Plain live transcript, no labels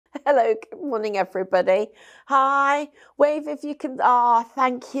Hello, good morning, everybody. Hi, wave if you can.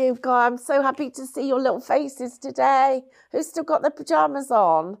 Thank you. God, I'm so happy to see your little faces today. Who's still got their pajamas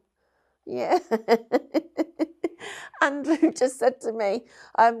on? Yeah. Andrew just said to me,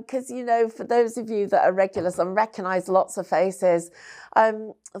 because, for those of you that are regulars and recognise lots of faces,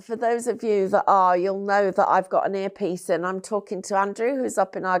 for those of you that are, you'll know that I've got an earpiece in. I'm talking to Andrew, who's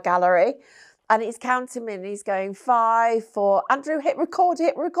up in our gallery. And he's counting me and he's going 5, 4. Andrew, hit record,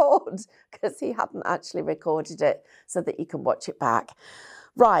 because he hadn't actually recorded it so that you can watch it back.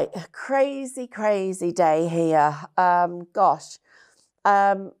 Right, crazy, crazy day here. But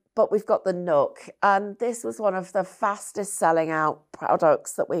we've got the Nook, and this was one of the fastest selling out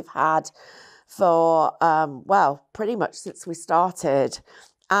products that we've had for, pretty much since we started.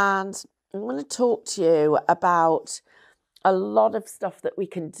 And I'm going to talk to you about a lot of stuff that we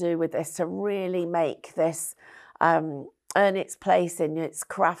can do with this to really make this earn its place in its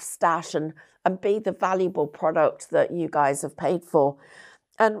craft stash and be the valuable product that you guys have paid for.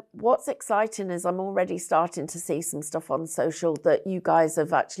 And what's exciting is I'm already starting to see some stuff on social that you guys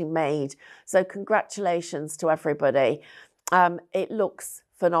have actually made. So congratulations to everybody. It looks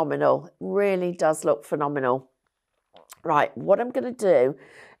phenomenal, really does look phenomenal. Right, what I'm going to do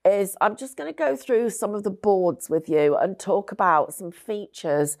is I'm just going to go through some of the boards with you and talk about some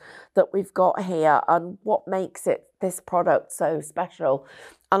features that we've got here and what makes this product so special.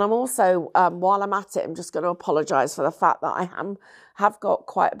 And I'm also, while I'm at it, I'm just going to apologise for the fact that I have got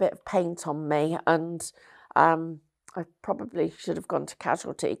quite a bit of paint on me, and I probably should have gone to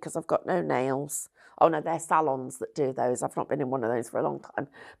Casualty because I've got no nails. Oh no, they're salons that do those. I've not been in one of those for a long time.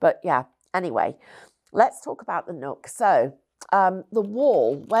 But yeah, anyway, let's talk about the Nook. So the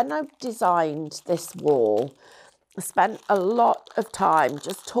wall, when I designed this wall, I spent a lot of time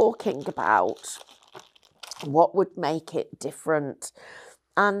just talking about what would make it different.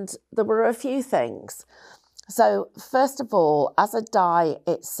 And there were a few things. So first of all, as a die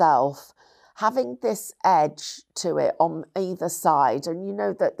itself, having this edge to it on either side, and you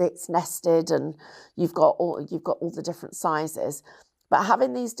know that it's nested and you've got all the different sizes. But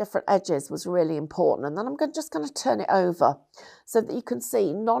having these different edges was really important. And then I'm just going to turn it over so that you can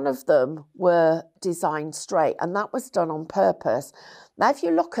see none of them were designed straight. And that was done on purpose. Now, if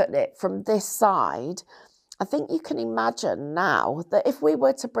you look at it from this side, I think you can imagine now that if we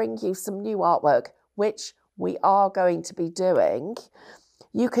were to bring you some new artwork, which we are going to be doing,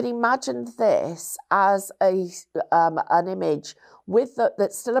 you can imagine this as an image with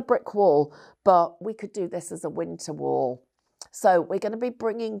that's still a brick wall, but we could do this as a winter wall. So we're going to be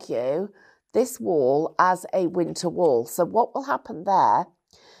bringing you this wall as a winter wall. So what will happen there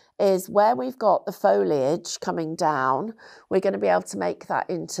is where we've got the foliage coming down, we're going to be able to make that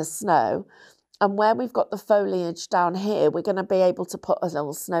into snow. And where we've got the foliage down here, we're going to be able to put a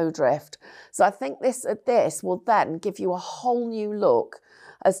little snowdrift. So I think this will then give you a whole new look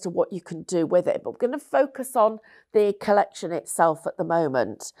as to what you can do with it. But we're going to focus on the collection itself at the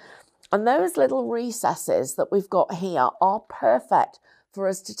moment. And those little recesses that we've got here are perfect for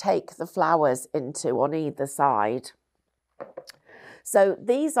us to take the flowers into on either side. So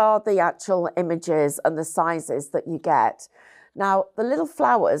these are the actual images and the sizes that you get. Now, the little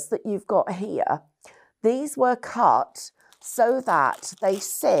flowers that you've got here, these were cut so that they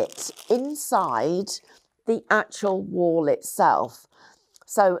sit inside the actual wall itself.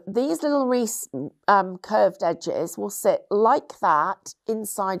 So these little curved edges will sit like that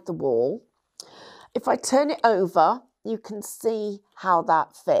inside the wall. If I turn it over, you can see how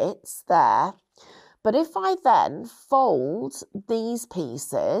that fits there. But if I then fold these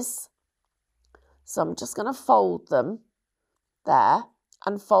pieces, so I'm just going to fold them there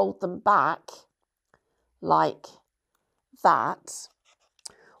and fold them back like that,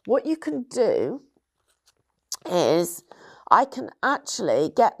 what you can do is I can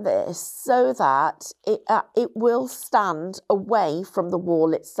actually get this so that it will stand away from the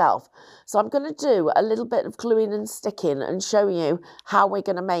wall itself. So I'm going to do a little bit of gluing and sticking and show you how we're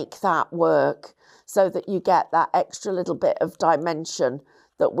going to make that work so that you get that extra little bit of dimension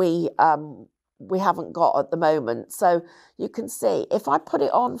that we haven't got at the moment. So you can see if I put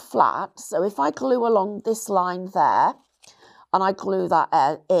it on flat, so if I glue along this line there and I glue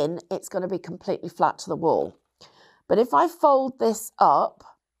that in, it's going to be completely flat to the wall. But if I fold this up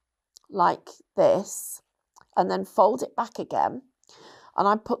like this and then fold it back again and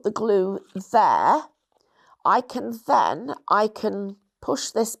I put the glue there, I can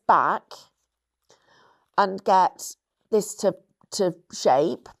push this back and get this to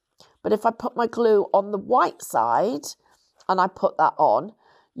shape. But if I put my glue on the white side and I put that on,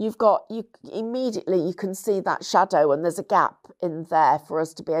 you immediately you can see that shadow, and there's a gap in there for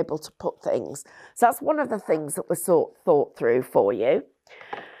us to be able to put things. So that's one of the things that was thought through for you.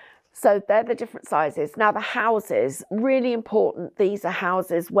 So they're the different sizes. Now the houses, really important. These are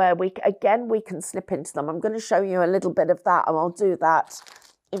houses where we can snip into them. I'm going to show you a little bit of that, and I'll do that.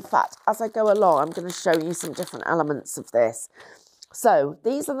 In fact, as I go along, I'm going to show you some different elements of this. So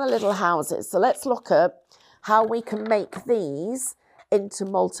these are the little houses. So let's look at how we can make these into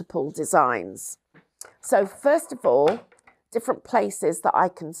multiple designs. So first of all, different places that I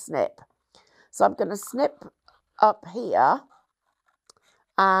can snip. So I'm going to snip up here.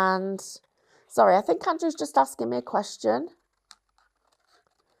 And sorry, I think Andrew's just asking me a question.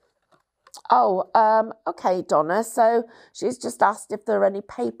 Oh, okay, Donna. So she's just asked if there are any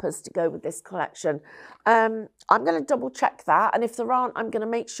papers to go with this collection. I'm going to double check that. And if there aren't, I'm going to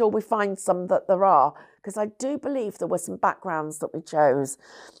make sure we find some that there are, because I do believe there were some backgrounds that we chose.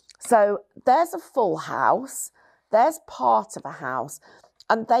 So there's a full house. There's part of a house.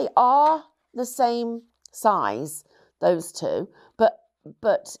 And they are the same size, those two.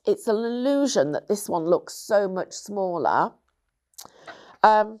 But it's an illusion that this one looks so much smaller.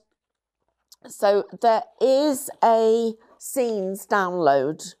 So there is a scenes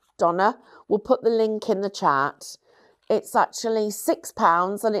download, Donna. We'll put the link in the chat. It's actually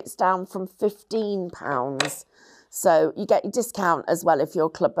 £6 and it's down from £15. So you get your discount as well if you're a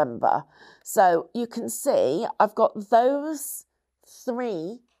club member. So you can see I've got those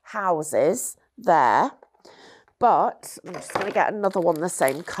 3 houses there. But I'm just going to get another one the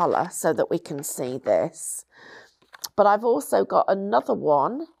same colour so that we can see this. But I've also got another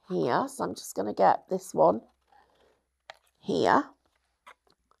one here. So I'm just going to get this one here.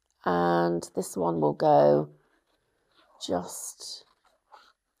 And this one will go just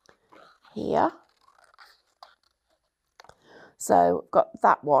here. So I've got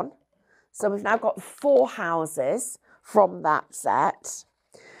that one. So we've now got 4 houses from that set.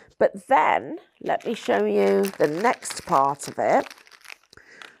 But then, let me show you the next part of it.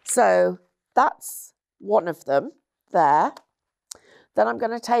 So that's one of them there. Then I'm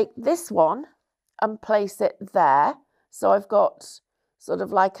going to take this one and place it there. So I've got sort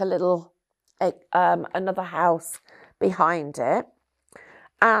of like a little, another house behind it.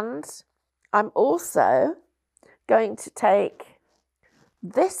 And I'm also going to take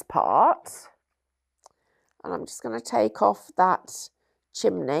this part, and I'm just going to take off that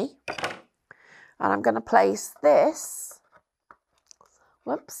chimney, and I'm going to place this,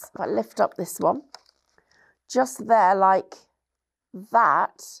 whoops, if I lift up this one, just there like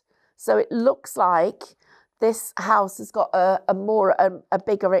that, so it looks like this house has got a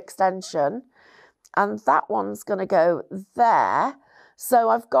bigger extension, and that one's going to go there. So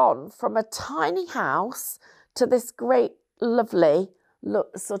I've gone from a tiny house to this great lovely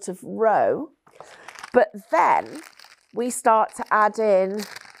look sort of row, but then we start to add in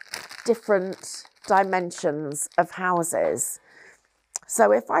different dimensions of houses.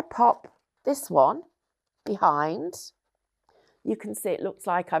 So if I pop this one behind, you can see it looks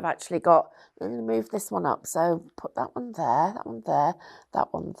like I've actually got, let me move this one up. So put that one there, that one there,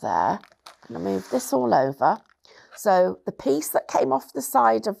 that one there. I'm going to move this all over. So the piece that came off the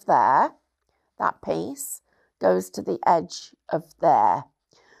side of there, that piece goes to the edge of there.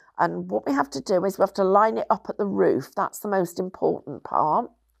 And what we have to do is we have to line it up at the roof. That's the most important part.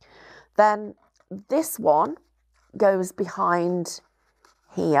 Then this one goes behind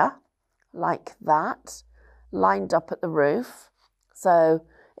here, like that, lined up at the roof. So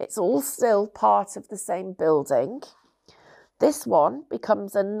it's all still part of the same building. This one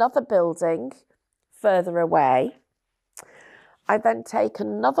becomes another building further away. I then take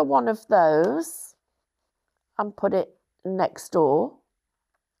another one of those and put it next door.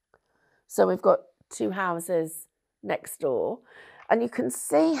 So we've got 2 houses next door, and you can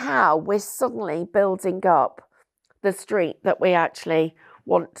see how we're suddenly building up the street that we actually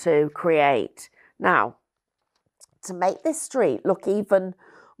want to create. Now, to make this street look even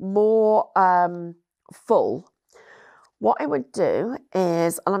more full, what I would do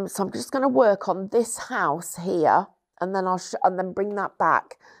is, so I'm just going to work on this house here, and then I'll bring that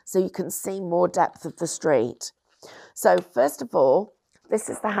back so you can see more depth of the street. So first of all, this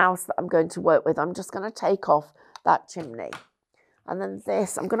is the house that I'm going to work with. I'm just going to take off that chimney. And then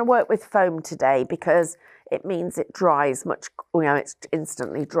this, I'm going to work with foam today because it means it dries much, it's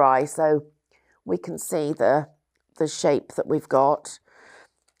instantly dry. So we can see the shape that we've got.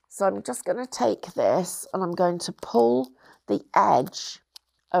 So I'm just going to take this and I'm going to pull the edge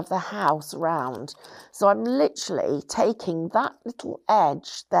of the house round. So I'm literally taking that little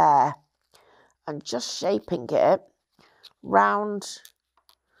edge there and just shaping it round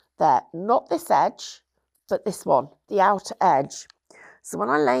there. Not this edge, but this one, the outer edge. So when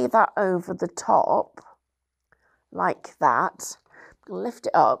I lay that over the top, like that, lift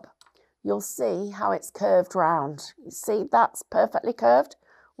it up, you'll see how it's curved round. You see that's perfectly curved,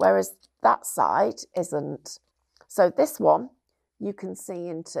 whereas that side isn't. So this one you can see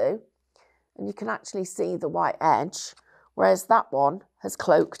into, and you can actually see the white edge, whereas that one has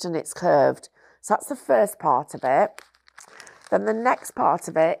cloaked and it's curved. So that's the first part of it. Then the next part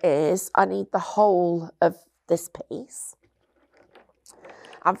of it is I need the whole of this piece.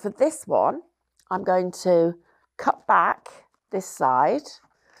 And for this one, I'm going to cut back this side.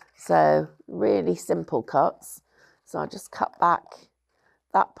 So really simple cuts. So I'll just cut back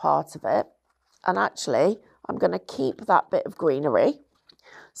that part of it. And actually, I'm going to keep that bit of greenery.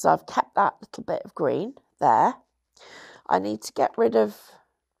 So I've kept that little bit of green there. I need to get rid of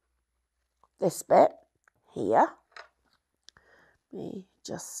this bit here. Let me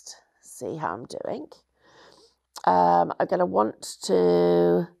just see how I'm doing. I'm going to want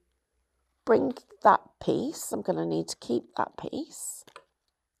to bring that piece. I'm going to need to keep that piece.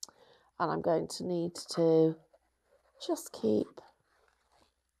 And I'm going to need to just keep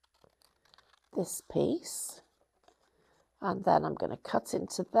this piece. And then I'm going to cut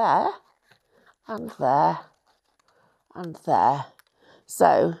into there and there and there.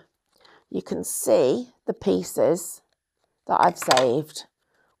 So you can see the pieces that I've saved,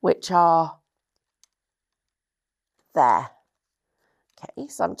 which are there. Okay,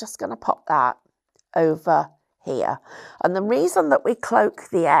 so I'm just going to pop that over here. And the reason that we cloak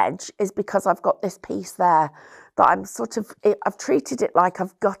the edge is because I've got this piece there that I've treated it like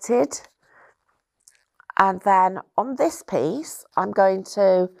I've gutted. And then on this piece, I'm going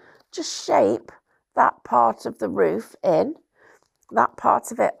to just shape that part of the roof in, that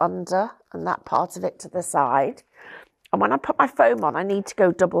part of it under, and that part of it to the side. And when I put my foam on, I need to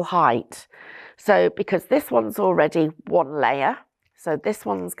go double height. So because this one's already one layer, so this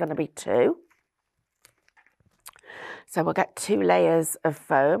one's going to be two. So we'll get 2 layers of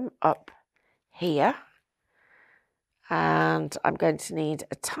foam up here. And I'm going to need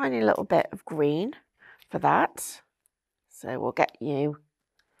a tiny little bit of green for that. So we'll get you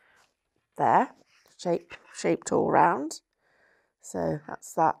there, shaped all round. So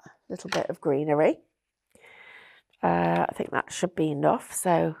that's that little bit of greenery. I think that should be enough.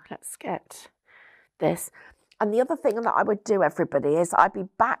 So let's get this. And the other thing that I would do, everybody, is I'd be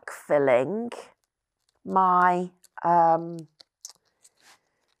backfilling my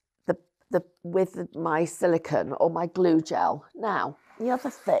with my silicone or my glue gel. Now, the other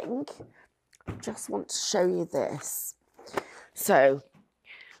thing, I just want to show you this. So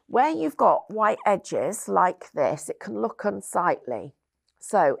where you've got white edges like this, it can look unsightly.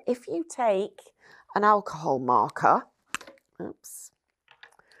 So if you take an alcohol marker, oops,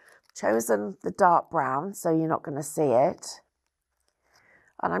 chosen the dark brown, so you're not going to see it.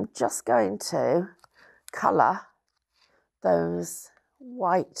 And I'm just going to colour those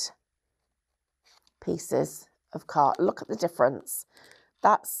white pieces of card. Look at the difference.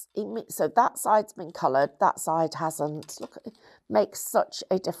 So that side's been coloured, that side hasn't. Look, it makes such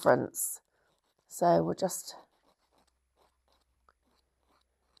a difference. So we'll just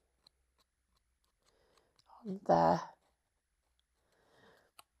on there.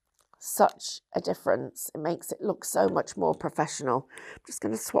 Such a difference. It makes it look so much more professional. I'm just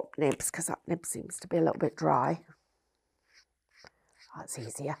going to swap nibs because that nib seems to be a little bit dry. That's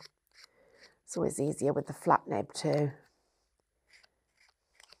easier. It's always easier with the flat nib too.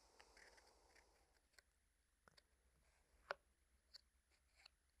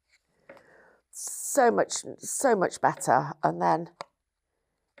 So much better. And then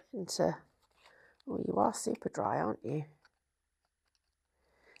into, oh, you are super dry, aren't you?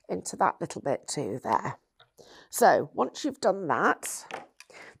 Into that little bit too there. So once you've done that,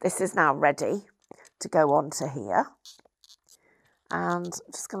 this is now ready to go onto here. And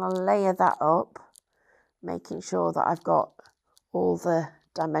I'm just going to layer that up, making sure that I've got all the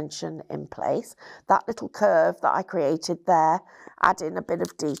dimension in place. That little curve that I created there, adding a bit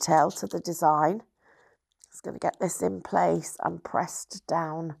of detail to the design. Just going to get this in place and pressed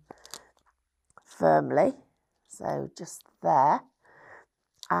down firmly. So just there.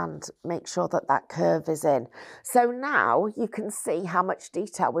 And make sure that that curve is in. So now you can see how much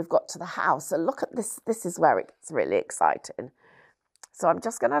detail we've got to the house. So look at this. This is where it gets really exciting. So I'm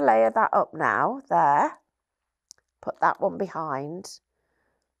just going to layer that up now, there. Put that one behind.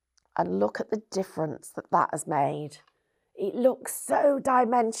 And look at the difference that that has made. It looks so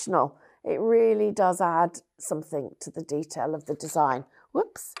dimensional. It really does add something to the detail of the design.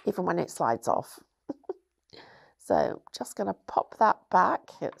 Whoops, even when it slides off. So just going to pop that back.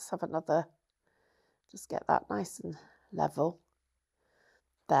 Let's have another, just get that nice and level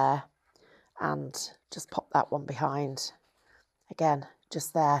there, and just pop that one behind again,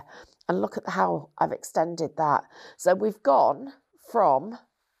 just there. And look at how I've extended that. So we've gone from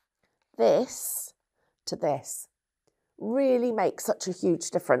this to this. Really makes such a huge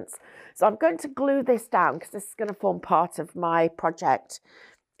difference. So I'm going to glue this down because this is going to form part of my project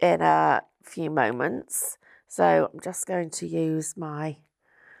in a few moments. So I'm just going to use my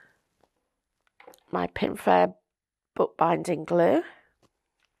Pinfair bookbinding glue,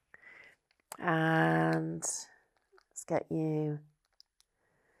 and let's get you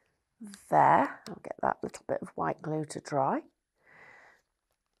there. I'll get that little bit of white glue to dry.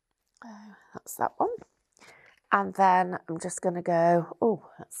 That's that one. And then I'm just going to go, oh,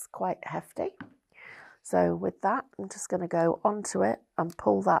 that's quite hefty. So with that, I'm just going to go onto it and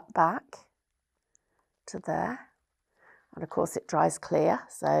pull that back to there. And of course it dries clear,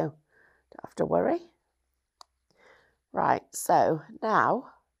 so don't have to worry. Right, so now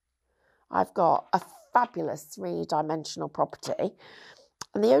I've got a fabulous three-dimensional property.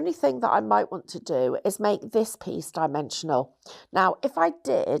 And the only thing that I might want to do is make this piece dimensional. Now, if I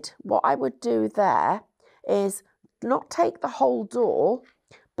did, what I would do there is not take the whole door,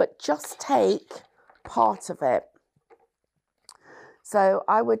 but just take part of it. So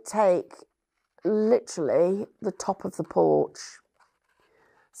I would take literally the top of the porch.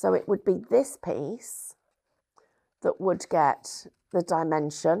 So it would be this piece that would get the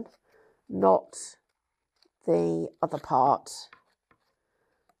dimension, not the other part.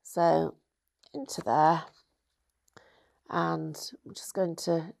 So into there, and I'm just going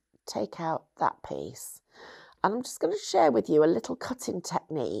to take out that piece. And I'm just going to share with you a little cutting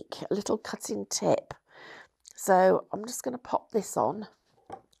technique, a little cutting tip. So I'm just going to pop this on.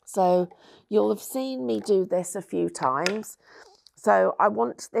 So you'll have seen me do this a few times. So I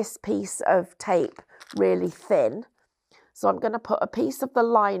want this piece of tape really thin. So I'm going to put a piece of the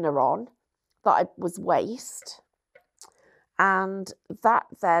liner on that was waste. And that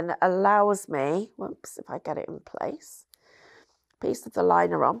then allows me, whoops, if I get it in place, piece of the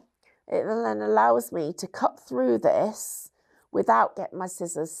liner on. It then allows me to cut through this without getting my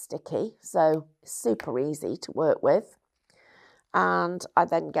scissors sticky. So it's super easy to work with. And I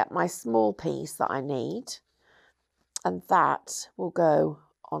then get my small piece that I need. And that will go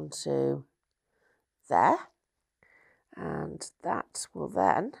onto there. And that will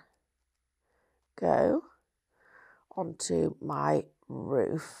then go onto my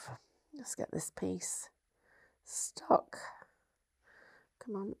roof. Let's get this piece stuck.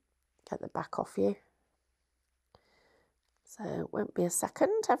 Come on. Get the back off you. So it won't be a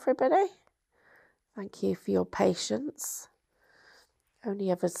second, everybody. Thank you for your patience.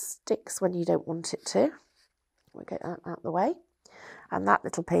 Only ever sticks when you don't want it to. We'll get that out of the way. And that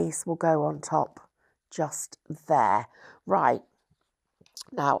little piece will go on top just there. Right.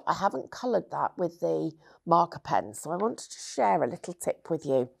 Now, I haven't coloured that with the marker pen, so I wanted to share a little tip with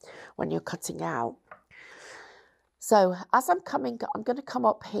you when you're cutting out. So as I'm going to come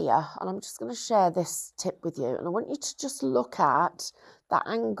up here and I'm just going to share this tip with you. And I want you to just look at the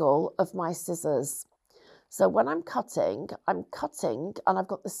angle of my scissors. So when I'm cutting and I've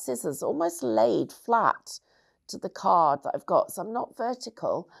got the scissors almost laid flat to the card that I've got. So I'm not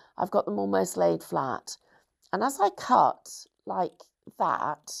vertical, I've got them almost laid flat. And as I cut like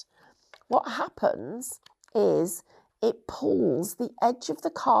that, what happens is it pulls the edge of the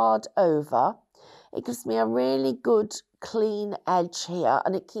card over. It gives me a really good clean edge here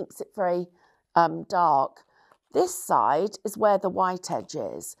and it keeps it very dark. This side is where the white edge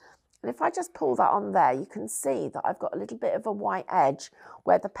is. And if I just pull that on there, you can see that I've got a little bit of a white edge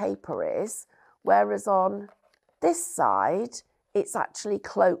where the paper is, whereas on this side, it's actually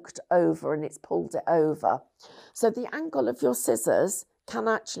cloaked over and it's pulled it over. So the angle of your scissors can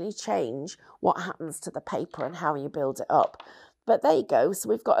actually change what happens to the paper and how you build it up. But there you go. So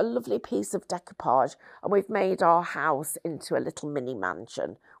we've got a lovely piece of decoupage and we've made our house into a little mini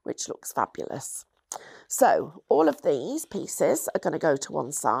mansion, which looks fabulous. So all of these pieces are going to go to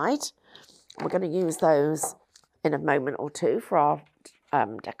one side. We're going to use those in a moment or two for our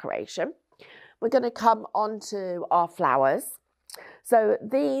decoration. We're going to come on to our flowers. So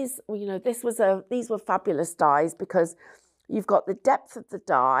these, you know, these were fabulous dies because you've got the depth of the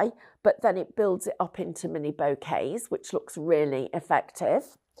die, but then it builds it up into mini bouquets, which looks really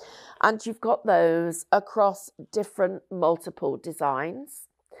effective. And you've got those across different multiple designs.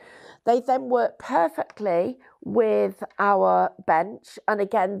 They then work perfectly with our bench. And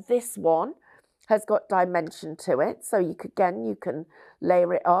again, this one has got dimension to it. So you can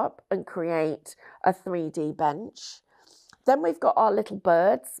layer it up and create a 3D bench. Then we've got our little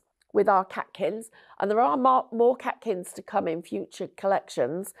birds with our catkins, and there are more catkins to come in future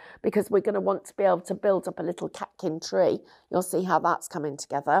collections because we're going to want to be able to build up a little catkin tree. You'll see how that's coming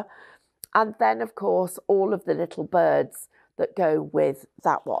together. And then, of course, all of the little birds that go with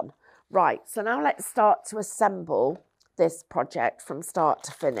that one. Right, so now let's start to assemble this project from start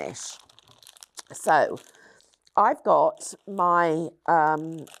to finish. So I've got my,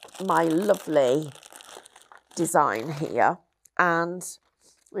 my lovely design here, and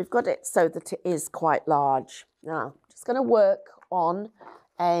we've got it so that it is quite large. Now, I'm just going to work on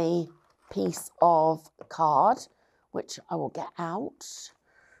a piece of card, which I will get out.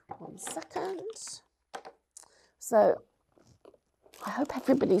 1 second. So I hope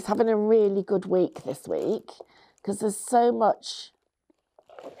everybody's having a really good week this week, because there's so much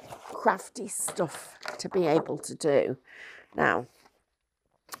crafty stuff to be able to do. Now,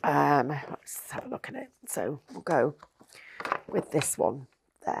 let's have a look at it. So we'll go with this one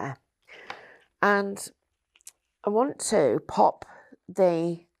there. And I want to pop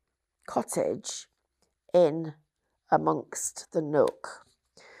the cottage in amongst the nook.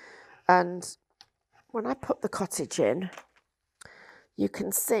 And when I put the cottage in, you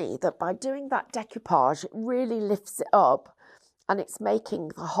can see that by doing that decoupage, it really lifts it up, and it's making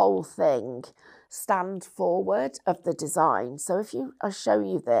the whole thing stand forward of the design. So if I show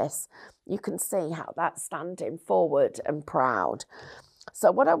you this, you can see how that's standing forward and proud.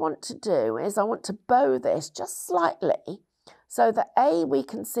 So what I want to do is I want to bow this just slightly so that we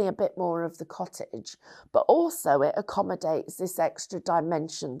can see a bit more of the cottage, but also it accommodates this extra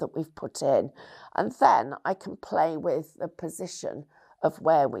dimension that we've put in. And then I can play with the position of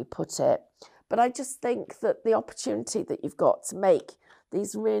where we put it. But I just think that the opportunity that you've got to make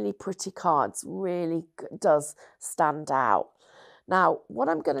these really pretty cards really does stand out. Now, what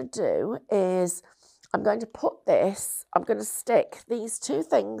I'm going to do is I'm going to stick these two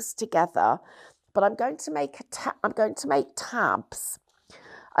things together, but I'm going to make tabs,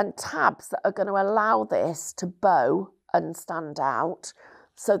 and tabs that are going to allow this to bow and stand out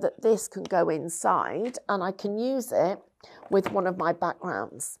so that this can go inside and I can use it with one of my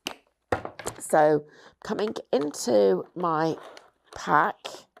backgrounds. So coming into my pack,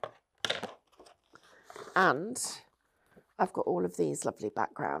 and I've got all of these lovely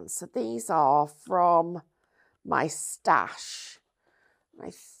backgrounds. So these are from my stash.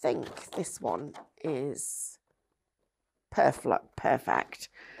 I think this one is perfect.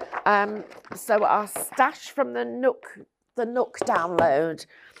 So our stash from the Nook download.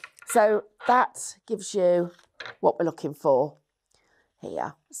 So that gives you what we're looking for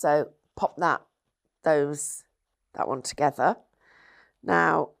here. So pop that one together.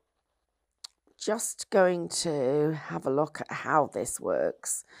 Now, just going to have a look at how this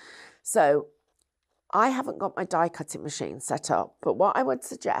works. So I haven't got my die cutting machine set up, but what I would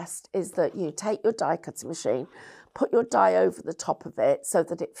suggest is that you take your die cutting machine, put your die over the top of it so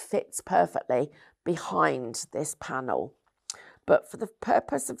that it fits perfectly behind this panel. But for the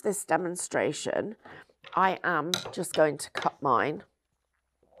purpose of this demonstration, I am just going to cut mine.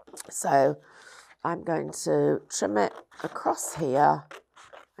 So I'm going to trim it across here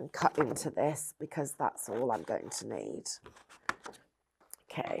and cut into this because that's all I'm going to need.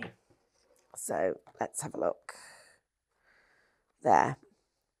 Okay, so let's have a look. There.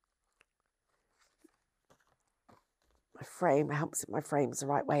 My frame helps if my frame's the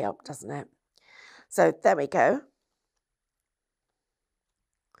right way up, doesn't it? So there we go.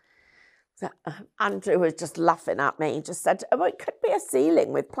 So, Andrew was just laughing at me. He just said, oh, it could be a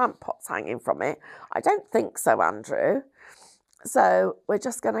ceiling with plant pots hanging from it. I don't think so, Andrew. So we're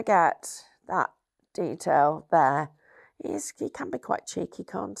just going to get that detail there. He can be quite cheeky,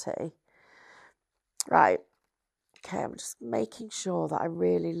 can't he? Right. Okay, I'm just making sure that I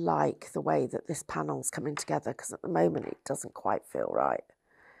really like the way that this panel's coming together, because at the moment it doesn't quite feel right.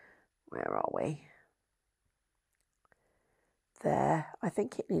 Where are we? There. I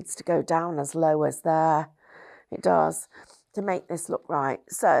think it needs to go down as low as there. It does, to make this look right.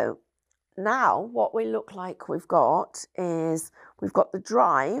 So now what we look like we've got is we've got the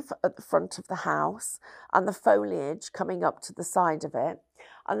drive at the front of the house and the foliage coming up to the side of it,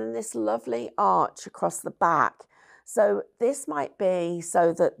 and then this lovely arch across the back. So this might be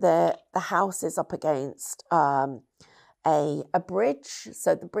so that the house is up against a bridge.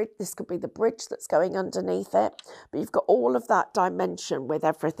 So this could be the bridge that's going underneath it, but you've got all of that dimension with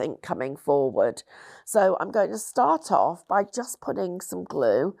everything coming forward. So I'm going to start off by just putting some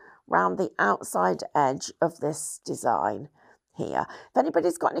glue around the outside edge of this design. here. If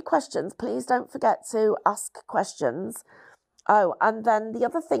anybody's got any questions, please don't forget to ask questions. Oh, and then the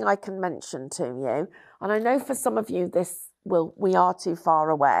other thing I can mention to you, and I know for some of you we are too far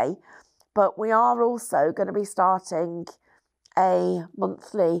away, but we are also going to be starting a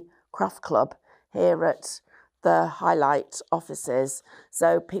monthly craft club here at the Highlight offices,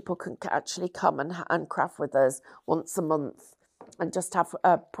 so people can actually come and craft with us once a month and just have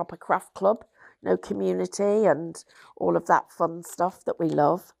a proper craft club, community and all of that fun stuff that we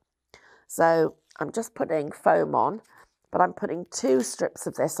love. So I'm just putting foam on, but I'm putting 2 strips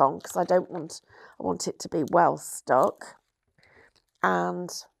of this on because I want it to be well stuck.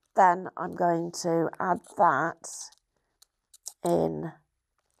 And then I'm going to add that in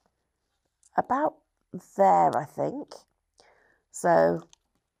about there, I think. So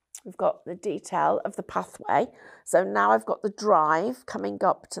we've got the detail of the pathway. So now I've got the drive coming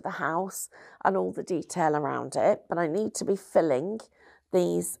up to the house and all the detail around it, but I need to be filling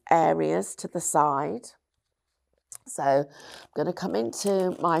these areas to the side. So I'm going to come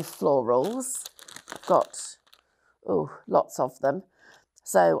into my florals. I've got, lots of them.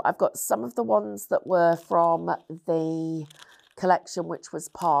 So I've got some of the ones that were from the collection, which was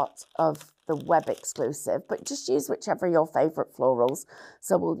part of the web exclusive, but just use whichever your favourite florals.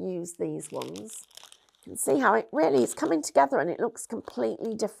 So we'll use these ones. You can see how it really is coming together and it looks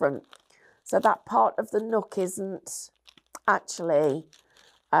completely different. So that part of the Nook isn't actually,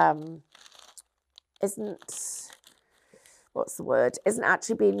 isn't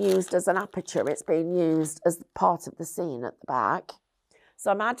actually being used as an aperture. It's being used as part of the scene at the back.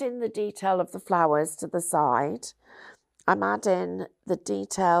 So I'm adding the detail of the flowers to the side. I'm adding the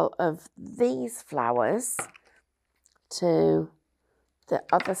detail of these flowers to the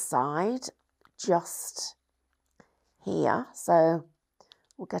other side, just here. So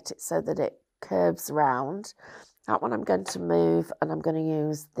we'll get it so that it curves round. That one I'm going to move and I'm going to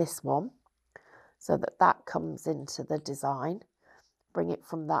use this one so that that comes into the design. Bring it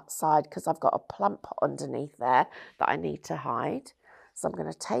from that side because I've got a plant pot underneath there that I need to hide. So I'm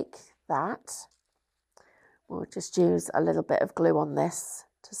going to take that. We'll just use a little bit of glue on this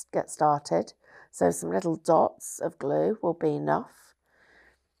to get started. So some little dots of glue will be enough.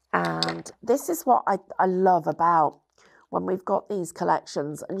 And this is what I love about when we've got these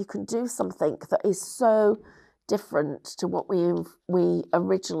collections and you can do something that is so different to what we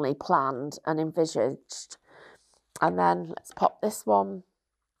originally planned and envisaged. And then let's pop this one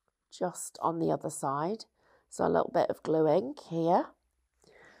just on the other side. So a little bit of gluing here.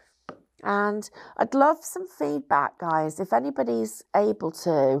 And I'd love some feedback, guys. If anybody's able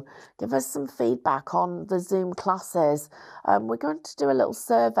to, give us some feedback on the Zoom classes. We're going to do a little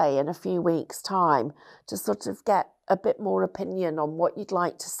survey in a few weeks' time to sort of get a bit more opinion on what you'd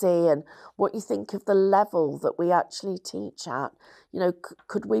like to see and what you think of the level that we actually teach at.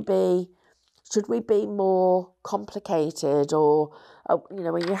 Should we be more complicated, or, are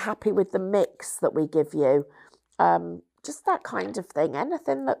you happy with the mix that we give you? Just that kind of thing,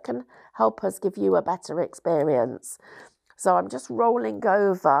 anything that can help us give you a better experience. So I'm just rolling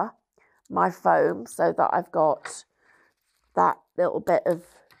over my foam so that I've got that little bit of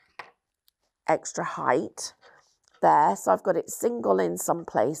extra height there. So I've got it single in some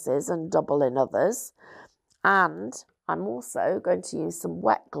places and double in others. And I'm also going to use some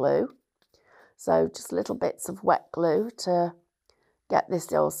wet glue. So just little bits of wet glue to get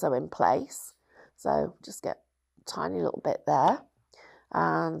this also in place. So just get tiny little bit there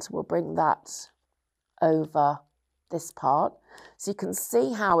and we'll bring that over this part so you can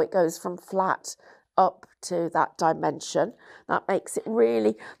see how it goes from flat up to that dimension. That makes it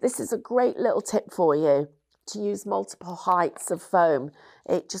really, this is a great little tip for you to use multiple heights of foam.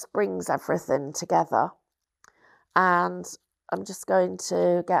 It just brings everything together. And I'm just going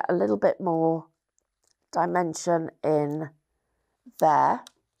to get a little bit more dimension in there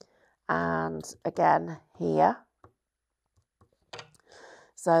and again here.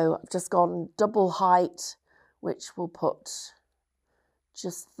 So I've just gone double height, which we'll put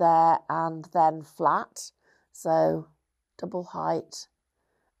just there and then flat. So double height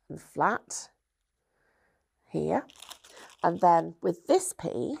and flat here. And then with this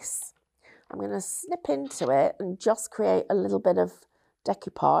piece, I'm going to snip into it and just create a little bit of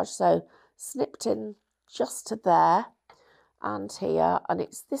decoupage. So snipped in just to there and here. And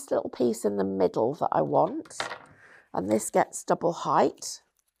it's this little piece in the middle that I want. And this gets double height.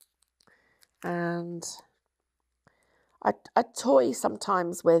 And I toy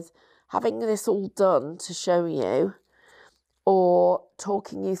sometimes with having this all done to show you or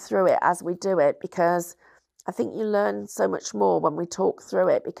talking you through it as we do it, because I think you learn so much more when we talk through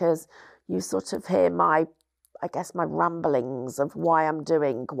it, because you sort of hear my I guess, my ramblings of why I'm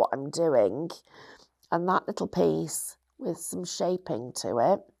doing what I'm doing. And that little piece with some shaping to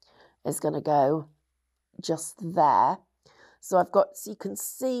it is going to go just there. So I've got, so you can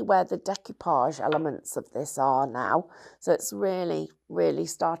see where the decoupage elements of this are now. So it's really, really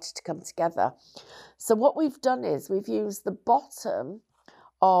started to come together. So what we've done is we've used the bottom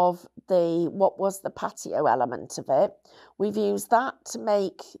of what was the patio element of it. We've used that to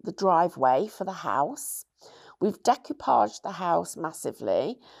make the driveway for the house. We've decoupaged the house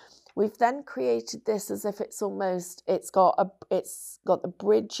massively. We've then created this as if it's almost, it's got the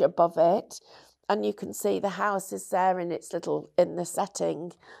bridge above it, and you can see the house is there in the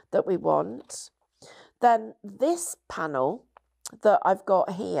setting that we want. Then this panel that I've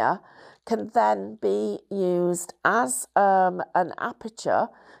got here can then be used as an aperture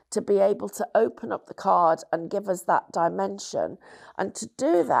to be able to open up the card and give us that dimension. And to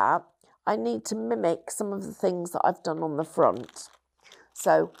do that, I need to mimic some of the things that I've done on the front.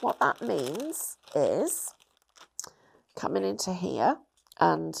 So what that means is coming into here,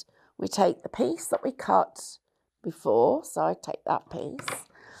 and we take the piece that we cut before. So I take that piece,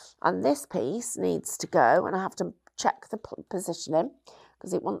 and this piece needs to go, and I have to check the positioning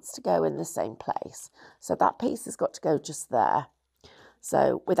because it wants to go in the same place. So that piece has got to go just there.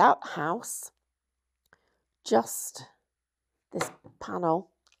 So without the house, just this panel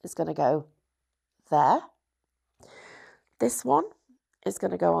is going to go there. This one is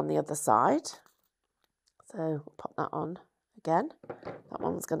going to go on the other side. So we'll pop that on again. That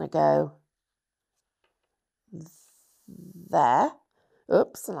one's going to go there.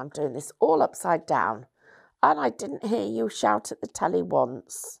 Oops, and I'm doing this all upside down. And I didn't hear you shout at the telly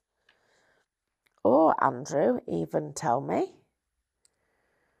once. Or Andrew even tell me.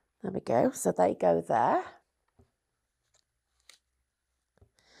 There we go. So they go there.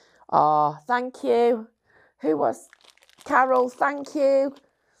 Oh, thank you. Who was? Carol, thank you.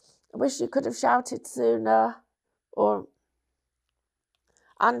 I wish you could have shouted sooner. Or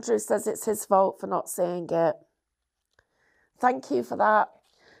Andrew says it's his fault for not seeing it. Thank you for that.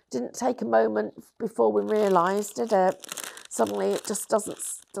 Didn't take a moment before we realised, did it? Suddenly it just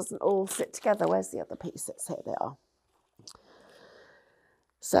doesn't all sit together. Where's the other pieces? Here they are.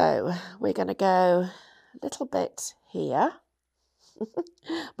 So we're going to go a little bit here.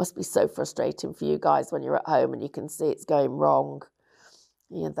 Must be so frustrating for you guys when you're at home and you can see it's going wrong.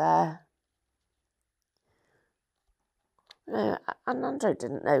 You're there. And Andrew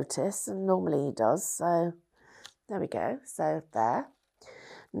didn't notice, and normally he does. So there we go. So there.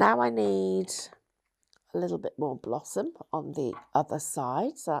 Now I need a little bit more blossom on the other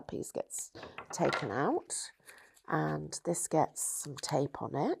side. So that piece gets taken out, and this gets some tape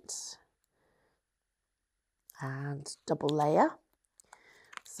on it, and double layer.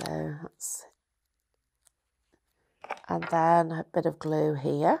 So that's, and then a bit of glue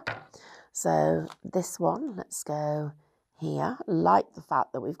here. So this one, let's go here. Like the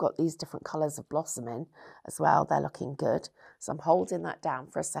fact that we've got these different colours of blossom in as well. They're looking good. So I'm holding that down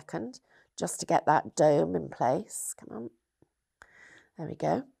for a second just to get that dome in place. Come on. There we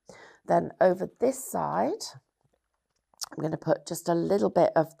go. Then over this side, I'm going to put just a little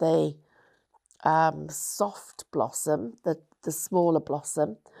bit of the soft blossom, the smaller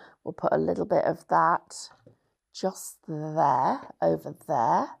blossom. We'll put a little bit of that just there, over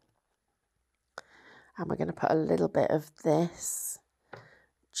there. And we're going to put a little bit of this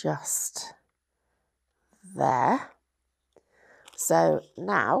just there. So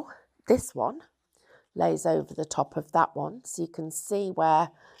now this one lays over the top of that one. So you can see where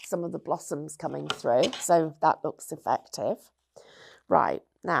some of the blossoms coming through. So that looks effective. Right,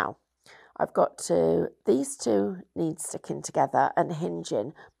 now I've got these two need sticking together and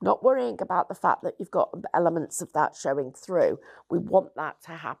hinging. Not worrying about the fact that you've got elements of that showing through. We want that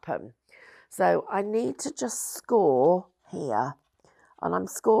to happen. So I need to just score here, and I'm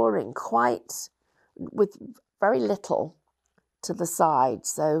scoring with very little to the side.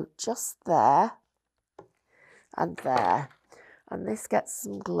 So just there and there. And this gets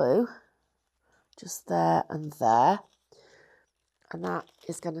some glue just there and there. And that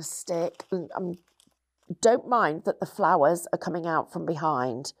is going to stick. And don't mind that the flowers are coming out from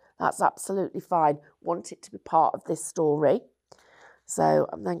behind. That's absolutely fine. Want it to be part of this story. So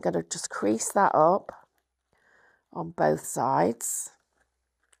I'm then going to just crease that up on both sides.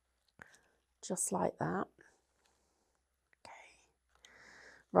 Just like that. Okay.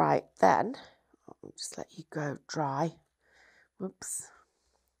 Right, then, I'll just let you go dry. Whoops.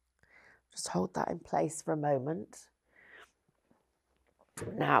 Just hold that in place for a moment.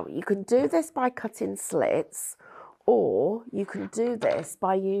 Now, you can do this by cutting slits, or you can do this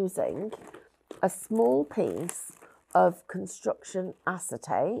by using a small piece of construction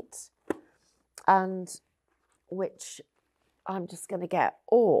acetate, and which I'm just going to get,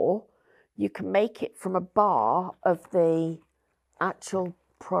 or you can make it from a bar of the actual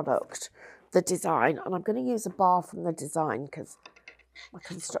product, the design, and I'm going to use a bar from the design because my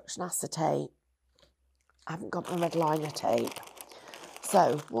construction acetate, I haven't got my red liner tape.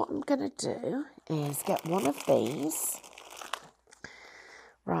 So what I'm going to do is get one of these.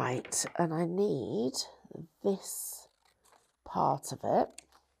 Right, and I need this part of it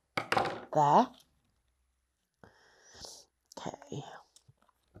there. Okay,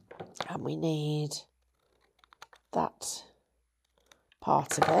 and we need that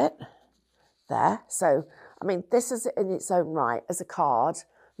part of it there. So, I mean, this is in its own right as a card,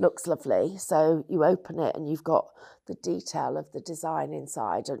 looks lovely. So you open it and you've got the detail of the design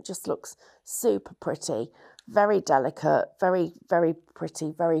inside. It just looks super pretty, very delicate, very, very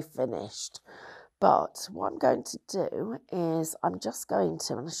pretty, very finished. But what I'm going to do is I'm just going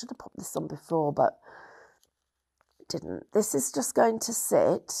to, and I should have put this on before, but didn't. This is just going to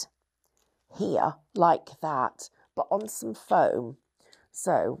sit here like that, but on some foam.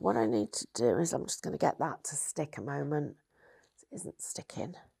 So what I need to do is I'm just going to get that to stick a moment. It isn't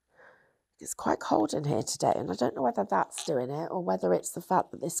sticking. It's quite cold in here today, and I don't know whether that's doing it or whether it's the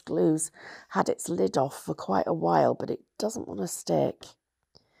fact that this glue's had its lid off for quite a while, but it doesn't want to stick.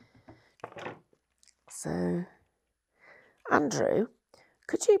 So, Andrew,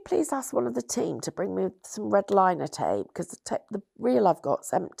 could you please ask one of the team to bring me some red liner tape, because the reel I've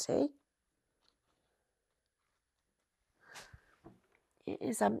got's empty. It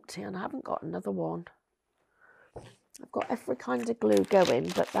is empty and I haven't got another one. I've got every kind of glue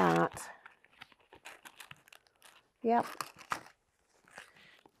going but that. Yep.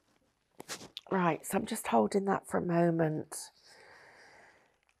 Right, so I'm just holding that for a moment.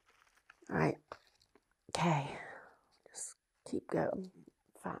 Right, okay. Just keep going.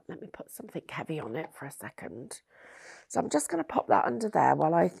 In fact, let me put something heavy on it for a second. So I'm just going to pop that under there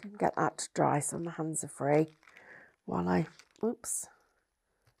while I get that to dry so my hands are free. While I, oops,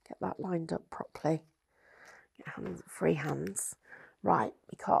 get that lined up properly. Get hands, free hands. Right,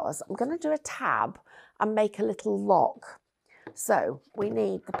 because I'm going to do a tab and make a little lock. So we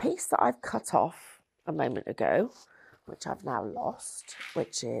need the piece that I've cut off a moment ago, which I've now lost,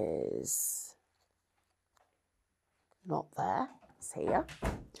 which is not there. It's here.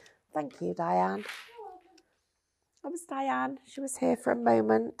 Thank you, Diane. That was Diane. She was here for a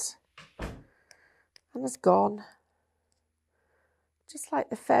moment and has gone. Just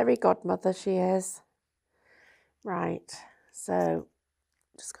like the fairy godmother she is. Right, so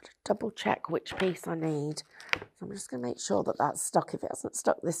just got to double check which piece I need. So I'm just going to make sure that that's stuck. If it hasn't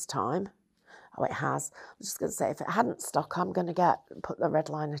stuck this time, oh, it has. I'm just going to say if it hadn't stuck, I'm going to put the red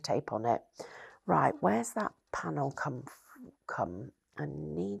liner tape on it. Right, where's that panel come? I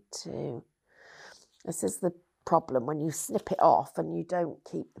need to. This is the problem when you snip it off and you don't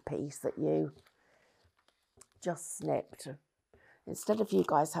keep the piece that you just snipped. Instead of you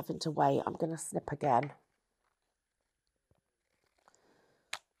guys having to wait, I'm going to snip again.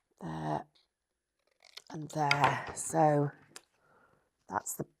 There and there. So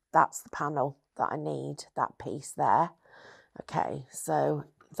that's the panel that I need, that piece there. Okay, so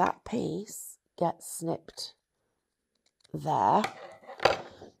that piece gets snipped there.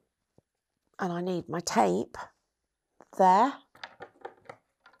 And I need my tape there.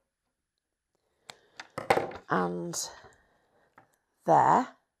 And there.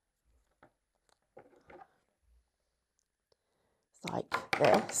 Like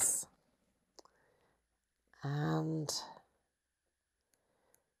this. And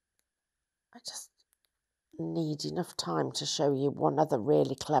I just need enough time to show you one other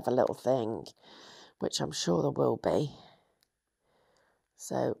really clever little thing, which I'm sure there will be.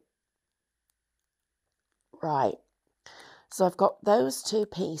 So, right. So I've got those two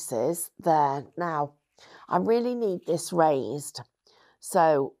pieces there. Now, I really need this raised.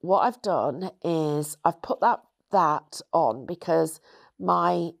 So what I've done is I've put that on because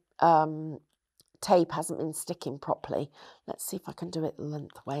my tape hasn't been sticking properly. Let's see if I can do it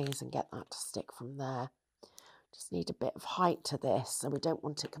lengthways and get that to stick from there. Just need a bit of height to this, so we don't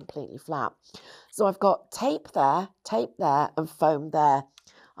want it completely flat. So I've got tape there, and foam there.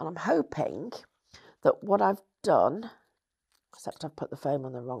 And I'm hoping that what I've done, except I've put the foam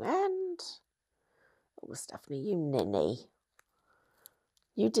on the wrong end. Oh, Stephanie, you ninny.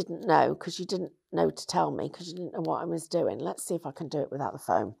 You didn't know because you didn't know to tell me because you didn't know what I was doing. Let's see if I can do it without the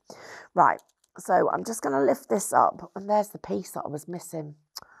foam. Right, so I'm just going to lift this up. And there's the piece that I was missing.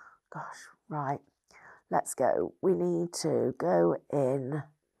 Gosh, right. Let's go. We need to go in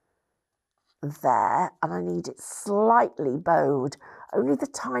there, and I need it slightly bowed, only the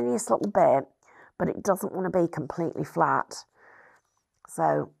tiniest little bit, but it doesn't want to be completely flat. So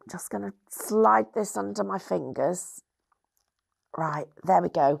I'm just going to slide this under my fingers. Right, there we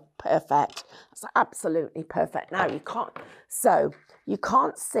go, perfect. That's absolutely perfect. Now you can't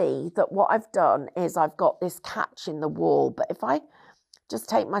see that what I've done is I've got this catch in the wall, but if I just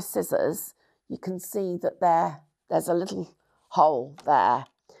take my scissors, you can see that there's a little hole there.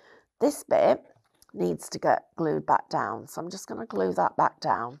 This bit needs to get glued back down, so I'm just going to glue that back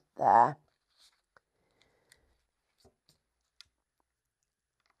down there.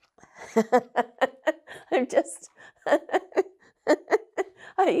 I'm just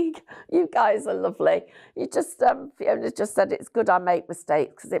you guys are lovely. You just Fiona just said it's good I make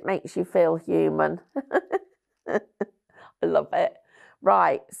mistakes because it makes you feel human. I love it.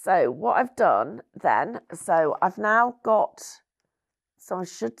 Right, so what I've done then, so I've now got, so I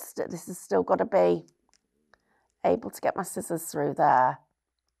should, this has still got to be able to get my scissors through there.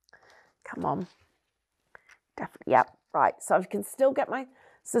 Come on. Definitely, yep. Right, so I can still get my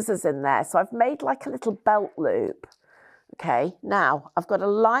scissors in there. So I've made like a little belt loop. Okay, now I've got to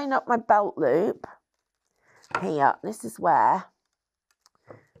line up my belt loop here. This is where,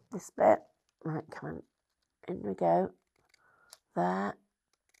 this bit, right, come on, in we go. There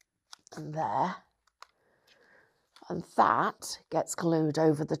and there, and that gets glued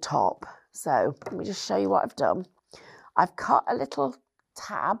over the top. So let me just show you what I've done. I've cut a little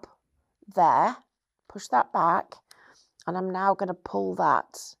tab there, push that back, and I'm now going to pull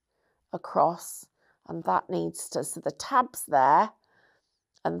that across, and that needs to, so the tab's there,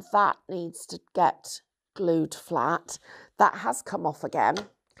 and that needs to get glued flat. That has come off again,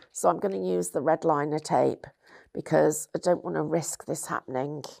 so I'm going to use the red liner tape because I don't want to risk this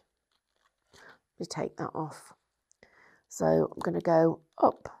happening. Let me take that off. So I'm going to go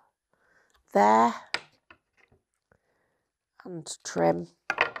up there and trim,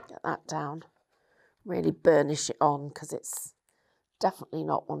 get that down, really burnish it on because it's definitely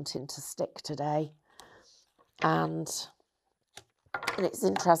not wanting to stick today. And it's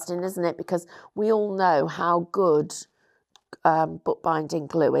interesting, isn't it? Because we all know how good bookbinding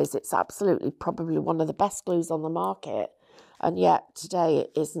glue is. It's absolutely probably one of the best glues on the market, and yet today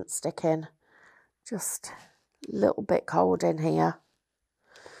it isn't sticking. Just a little bit cold in here.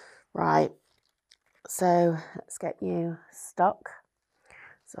 Right, so let's get you stuck.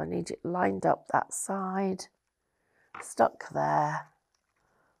 So I need it lined up that side, stuck there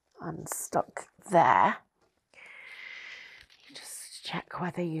and stuck there. Just check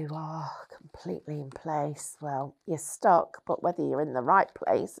whether you are completely in place. Well, you're stuck, but whether you're in the right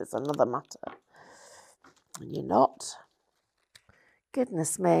place is another matter. And you're not.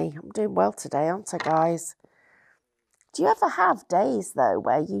 Goodness me, I'm doing well today, aren't I, guys? Do you ever have days, though,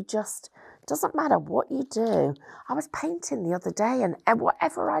 where you just, doesn't matter what you do. I was painting the other day, and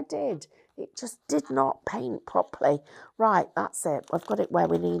whatever I did, it just did not paint properly. Right, that's it. I've got it where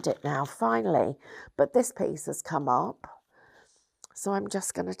we need it now, finally. But this piece has come up. So I'm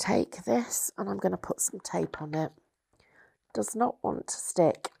just going to take this and I'm going to put some tape on it. Does not want to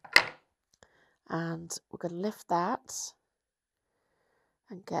stick. And we're going to lift that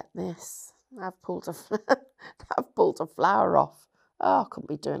and get this. I've pulled a flower off. Oh, I couldn't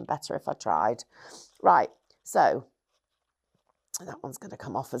be doing better if I tried. Right, so that one's going to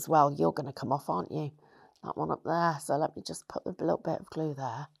come off as well. You're going to come off, aren't you? That one up there. So let me just put a little bit of glue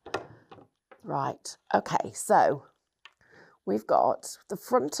there. Right, okay, so we've got the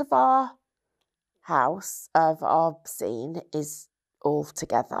front of our house, of our scene, is all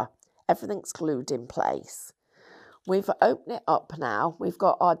together. Everything's glued in place. We've opened it up now. We've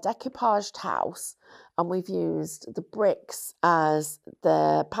got our decoupaged house, and we've used the bricks as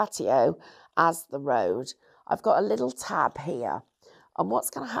the patio, as the road. I've got a little tab here. And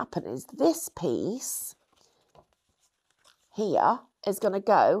what's going to happen is this piece here is going to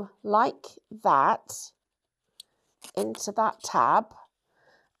go like that into that tab.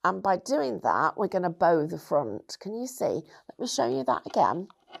 And by doing that, we're going to bow the front. Can you see? Let me show you that again.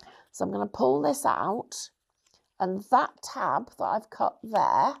 So I'm going to pull this out, and that tab that I've cut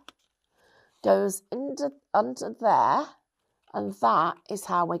there goes under there, and that is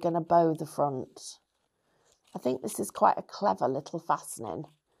how we're going to bow the front. I think this is quite a clever little fastening.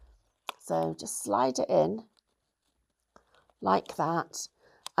 So just slide it in like that,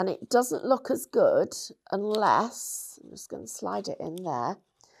 and it doesn't look as good unless, I'm just going to slide it in there,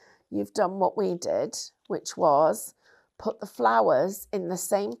 you've done what we did, which was put the flowers in the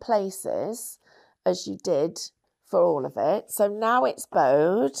same places as you did for all of it. So now it's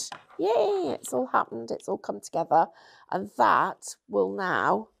bowed. Yay, it's all happened. It's all come together. And that will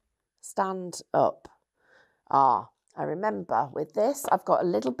now stand up. I remember with this, I've got a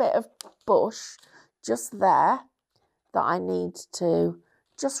little bit of bush just there that I need to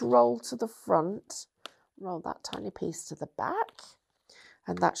just roll to the front, roll that tiny piece to the back,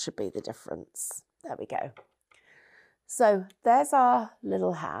 and that should be the difference. There we go. So there's our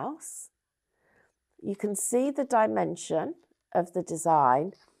little house. You can see the dimension of the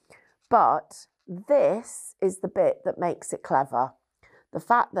design, but this is the bit that makes it clever. The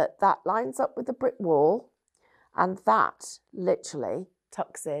fact that that lines up with the brick wall and that literally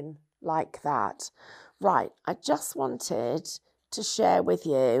tucks in like that. Right, I just wanted to share with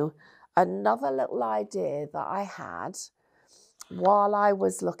you another little idea that I had while I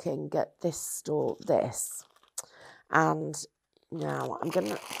was looking at this and now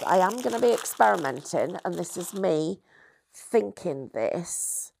I am gonna be experimenting, and this is me thinking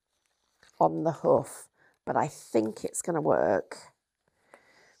this on the hoof, but I think it's gonna work.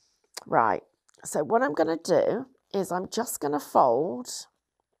 Right, so what I'm gonna do is I'm just gonna fold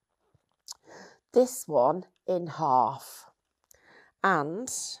this one in half, and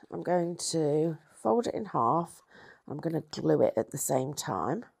I'm going to fold it in half. I'm going to glue it at the same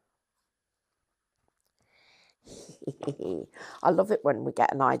time. I love it when we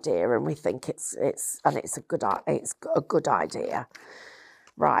get an idea and we think it's a good idea.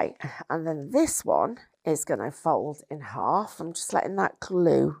 Right, and then this one is going to fold in half. I'm just letting that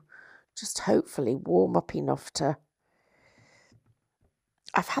glue just hopefully warm up enough to.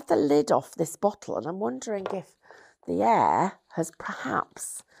 I've had the lid off this bottle and I'm wondering if the air has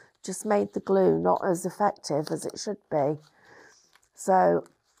perhaps just made the glue not as effective as it should be. So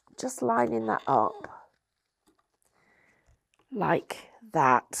just lining that up like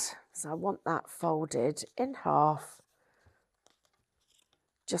that. So I want that folded in half,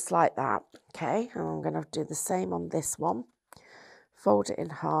 just like that. Okay, and I'm going to do the same on this one. Fold it in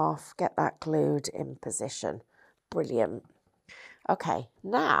half, get that glued in position. Brilliant. Okay,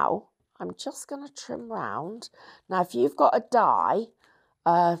 now I'm just going to trim round. Now, if you've got a die,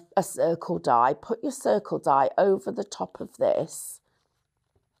 a circle die, put your circle die over the top of this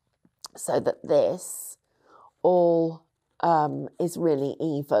so that this all is really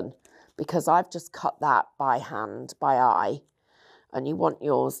even, because I've just cut that by hand, by eye, and you want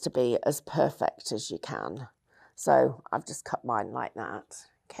yours to be as perfect as you can. So I've just cut mine like that,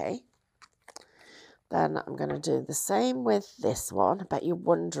 okay? Then I'm going to do the same with this one. I bet you're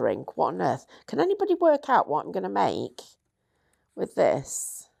wondering, what on earth? Can anybody work out what I'm going to make with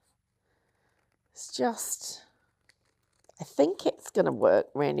this? It's just, I think it's going to work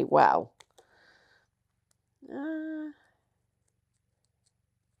really well.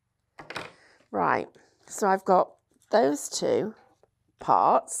 Right, so I've got those two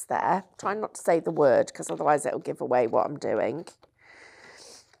parts there. Try not to say the word because otherwise it'll give away what I'm doing.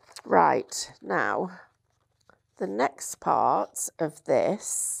 Right, now the next part of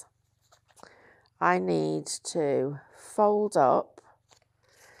this, I need to fold up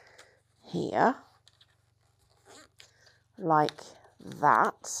here like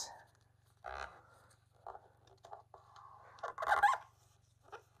that.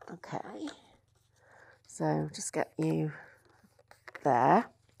 Okay, so just get you there,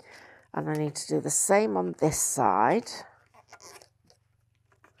 and I need to do the same on this side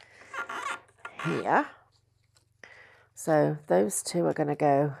here. So those two are going to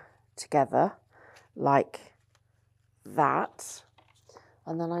go together like that,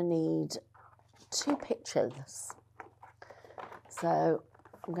 and then I need two pictures. So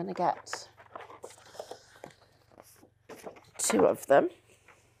I'm going to get two of them.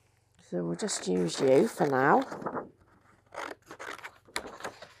 So we'll just use you for now.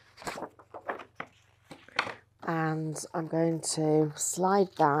 And I'm going to slide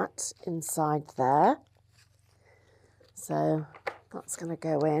that inside there. So that's going to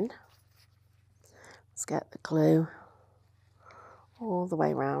go in. Let's get the glue all the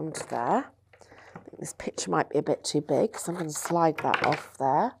way around there. I think this picture might be a bit too big, so I'm going to slide that off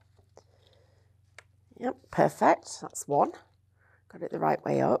there. Yep, perfect. That's one. Got it the right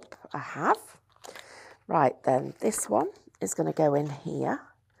way up. I have. Right, then this one is going to go in here.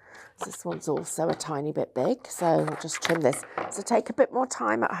 This one's also a tiny bit big, so I'll just trim this. So take a bit more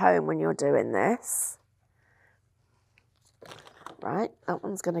time at home when you're doing this. Right, that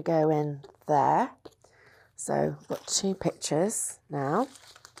one's going to go in there. So I've got two pictures now.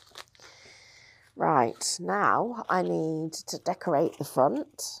 Right, now I need to decorate the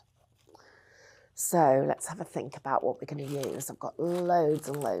front. So let's have a think about what we're going to use. I've got loads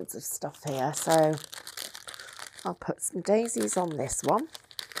and loads of stuff here. So I'll put some daisies on this one.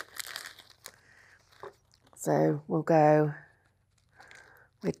 So we'll go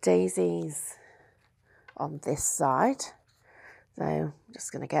with daisies on this side. So I'm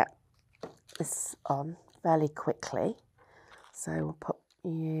just going to get this on fairly quickly. So we'll put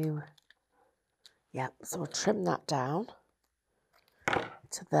you, yeah, so we'll trim that down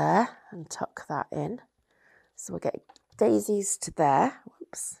to there and tuck that in. So we'll get daisies to there.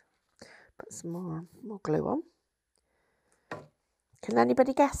 Whoops. Put some more glue on. Can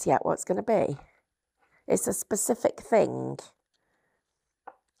anybody guess yet what it's going to be? It's a specific thing.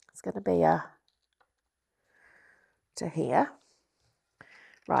 It's going to be a to here.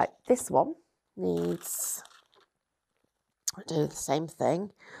 Right, this one needs, I'll do the same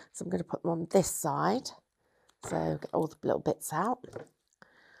thing. So I'm going to put them on this side. So get all the little bits out.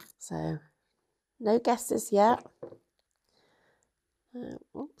 So no guesses yet.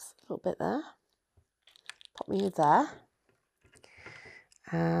 Oops, a little bit there. Pop me there.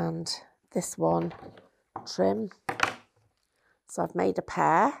 And this one, trim. So I've made a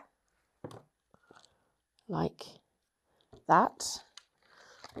pair like that.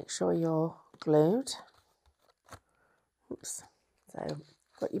 Make sure you're glued. Oops. So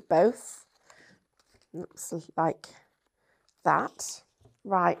got you both. Oops, like that.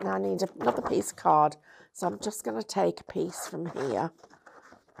 Right, now I need another piece of card. So I'm just going to take a piece from here.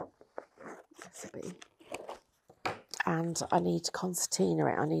 And I need to concertina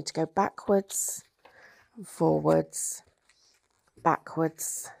it. I need to go backwards and forwards,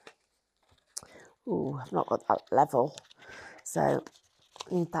 backwards. Ooh, I've not got that level. So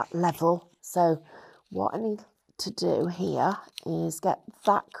I need that level. So what I need to do here is get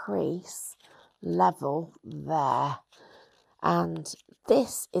that crease level there. And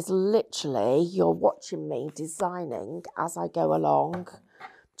this is literally, you're watching me designing as I go along.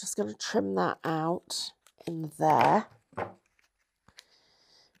 Just going to trim that out in there.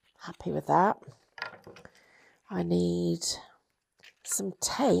 Happy with that. I need some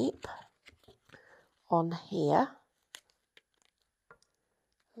tape on here,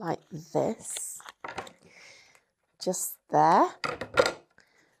 like this, just there,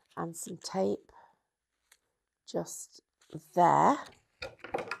 and some tape just there.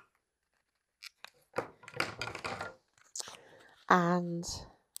 And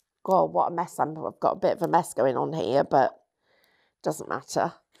God, what a mess. I've got a bit of a mess going on here, but doesn't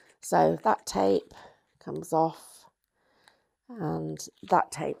matter. So that tape comes off and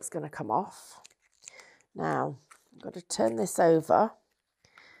that tape's going to come off. Now I've got to turn this over,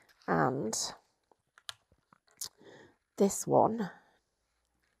 and this one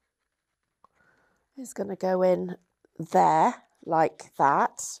is going to go in there like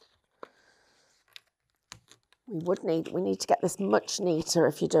that. We need to get this much neater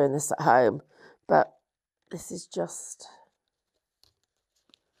if you're doing this at home, but this is just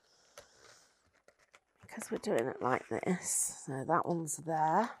because we're doing it like this. So that one's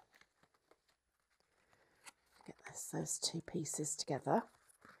there. Get those two pieces together.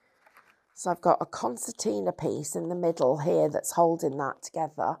 So I've got a concertina piece in the middle here that's holding that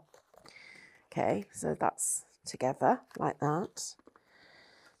together. Okay, so that's together like that.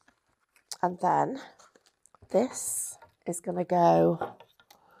 And then this is going to go,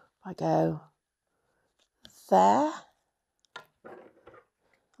 I go there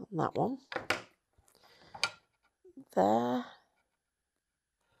on that one, there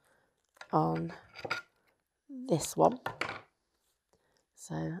on this one.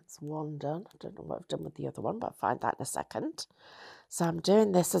 So that's one done. I don't know what I've done with the other one, but I'll find that in a second. So I'm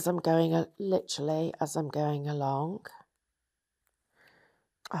doing this as I'm going, literally as I'm going along.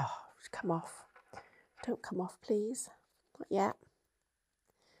 Oh, come off. Don't come off, please. Not yet.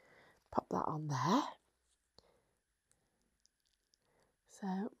 Pop that on there. So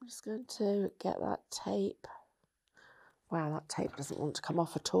I'm just going to get that tape. Wow, that tape doesn't want to come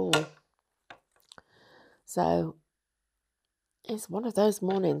off at all. So it's one of those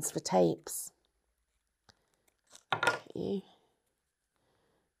mornings for tapes. Okay.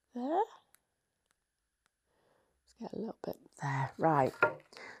 There. Let's get a little bit there. Right.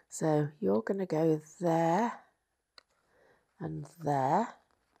 So you're going to go there and there.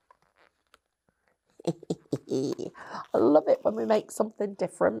 I love it when we make something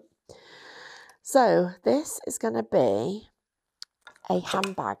different. So this is going to be a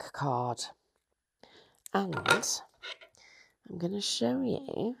handbag card. And I'm going to show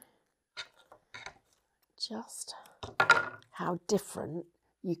you just how different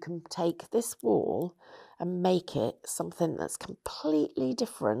you can take this wall and make it something that's completely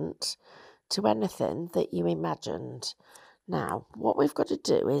different to anything that you imagined. Now, what we've got to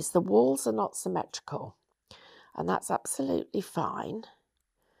do is the walls are not symmetrical, and that's absolutely fine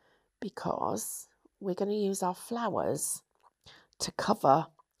because we're going to use our flowers to cover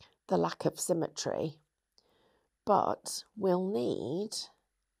the lack of symmetry, but we'll need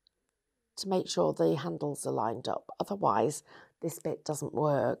to make sure the handles are lined up. Otherwise, this bit doesn't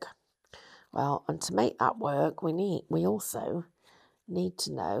work. Well, and to make that work, we also need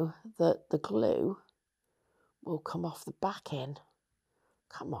to know that the glue will come off the backing.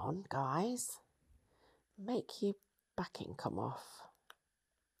 Come on, guys. Make your backing come off.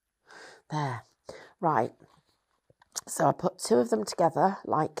 There. Right. So I put two of them together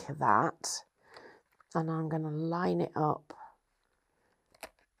like that. And I'm going to line it up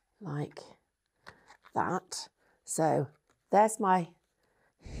like that. So there's my...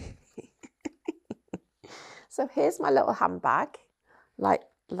 So here's my little handbag, like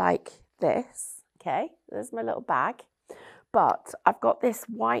this. Okay, there's my little bag. But I've got this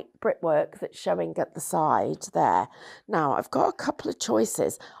white brickwork that's showing at the side there. Now, I've got a couple of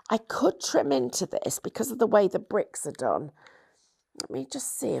choices. I could trim into this because of the way the bricks are done. Let me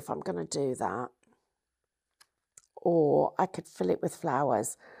just see if I'm going to do that. Or I could fill it with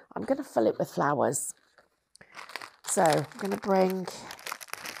flowers. I'm going to fill it with flowers. So I'm going to bring...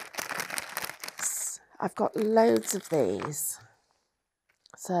 I've got loads of these.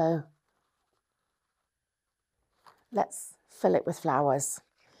 So let's fill it with flowers.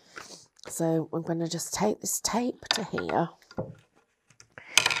 So I'm going to just take this tape to here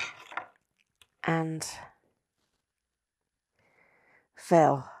and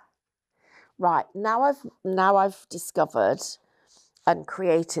fill. Right, now I've discovered and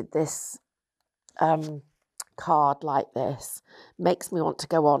created this card like this. Makes me want to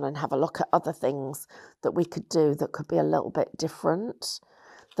go on and have a look at other things that we could do that could be a little bit different,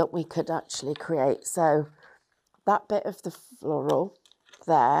 that we could actually create. So that bit of the floral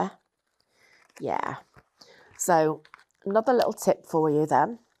there, yeah. So another little tip for you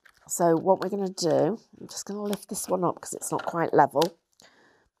then. So what we're going to do, I'm just going to lift this one up because it's not quite level.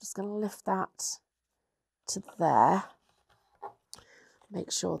 Just going to lift that to there.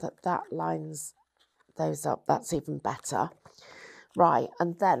 Make sure that that lines those up. That's even better. Right,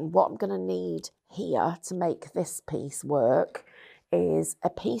 and then what I'm going to need here to make this piece work is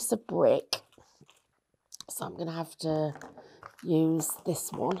a piece of brick. So I'm going to have to use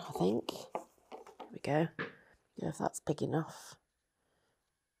this one, I think. There we go. Yeah, if that's big enough.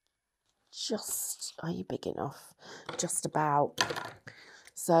 Just, are you big enough? Just about.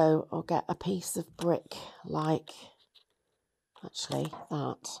 So I'll get a piece of brick like, actually,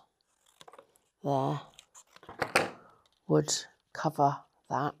 that there would cover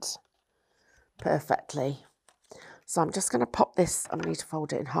that perfectly. So I'm just going to pop this, I need to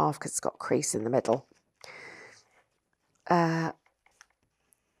fold it in half because it's got a crease in the middle.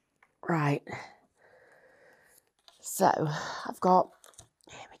 Right. So I've got,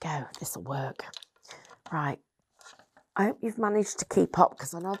 here we go, this will work. Right. I hope you've managed to keep up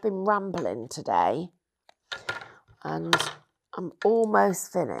because I know I've been rambling today and I'm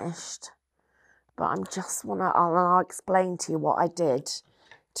almost finished, but I'm just I'll explain to you what I did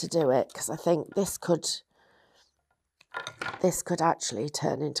to do it because I think this could actually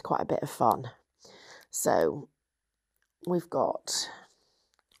turn into quite a bit of fun. So we've got,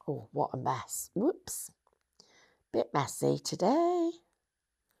 oh, what a mess. Whoops. Bit messy today.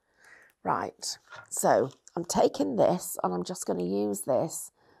 Right, so I'm taking this and I'm just going to use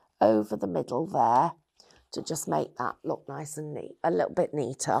this over the middle there to just make that look nice and neat, a little bit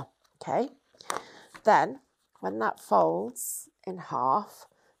neater, okay? Then, when that folds in half,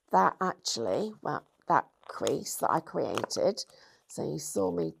 that actually, well, that crease that I created, so you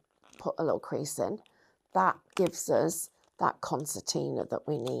saw me put a little crease in, that gives us that concertina that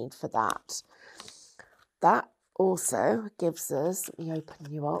we need for that. That also gives us, let me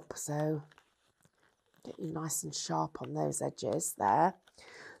open you up so get you nice and sharp on those edges there.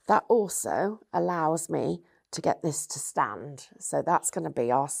 That also allows me to get this to stand. So that's going to be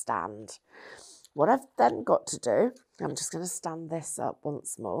our stand. What I've then got to do, I'm just going to stand this up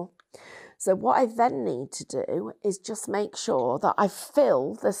once more. So what I then need to do is just make sure that I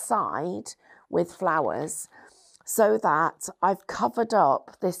fill the side with flowers so that I've covered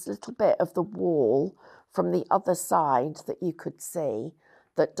up this little bit of the wall from the other side that you could see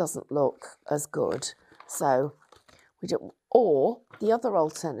that doesn't look as good. So we do, or the other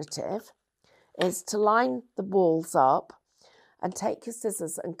alternative is to line the walls up and take your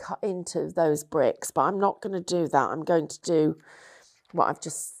scissors and cut into those bricks. But I'm not going to do that. I'm going to do what I've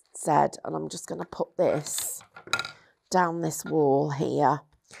just said, and I'm just going to put this down this wall here.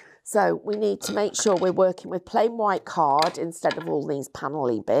 So we need to make sure we're working with plain white card instead of all these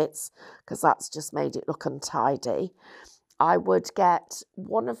panel-y bits, because that's just made it look untidy. I would get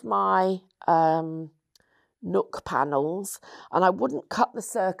one of my Nook panels, and I wouldn't cut the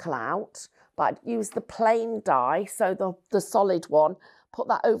circle out, but I'd use the plain die, so the solid one, put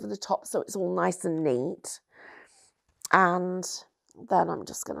that over the top so it's all nice and neat. And then I'm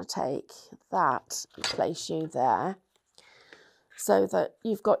just going to take that and place you there so that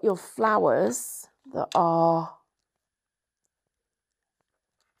you've got your flowers that are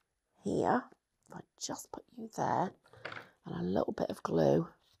here. If I just put you there and a little bit of glue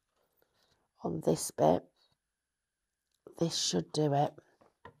on this bit, this should do it.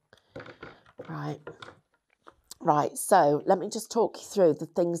 Right, so let me just talk you through the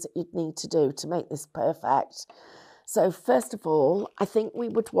things that you'd need to do to make this perfect. So first of all, I think we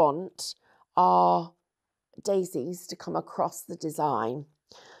would want our daisies to come across the design.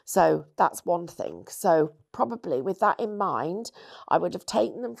 So that's one thing. So probably with that in mind, I would have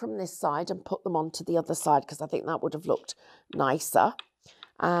taken them from this side and put them onto the other side because I think that would have looked nicer.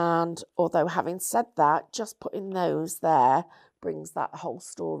 And although having said that, just putting those there brings that whole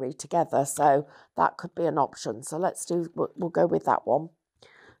story together. So that could be an option. So we'll go with that one.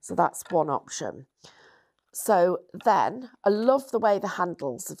 So that's one option. So then I love the way the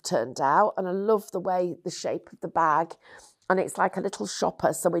handles have turned out, and I love the way the shape of the bag, and it's like a little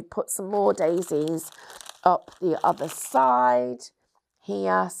shopper. So we'd put some more daisies up the other side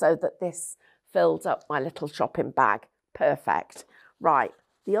here so that this filled up my little shopping bag. Perfect. Right.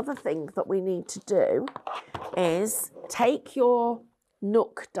 The other thing that we need to do is take your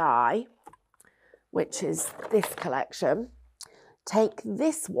Nook die, which is this collection, take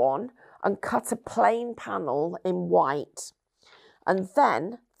this one and cut a plain panel in white. And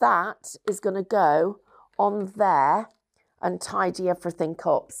then that is going to go on there and tidy everything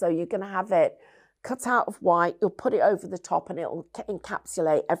up. So you're going to have it cut out of white, you'll put it over the top and it'll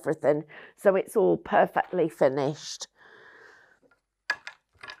encapsulate everything. So it's all perfectly finished.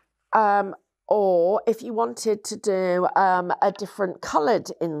 Or if you wanted to do a different coloured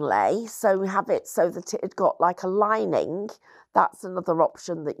inlay, so we have it so that it had got like a lining, that's another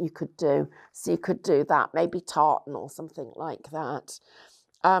option that you could do. So you could do that, maybe tartan or something like that.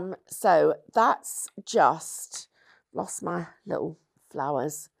 So that's just, lost my little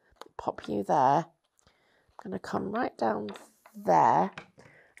flowers, pop you there. I'm going to come right down there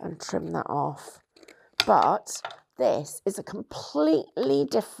and trim that off. But this is a completely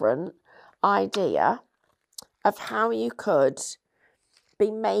different idea of how you could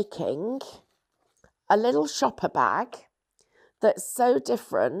be making a little shopper bag that's so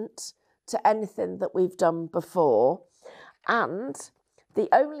different to anything that we've done before. And the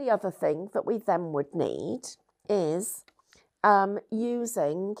only other thing that we then would need is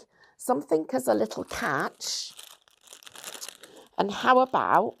using something as a little catch. And how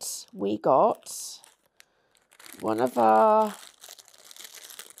about we got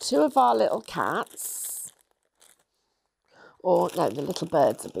two of our little cats, or no, the little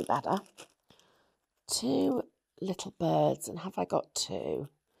birds would be better. Two little birds, and have I got two?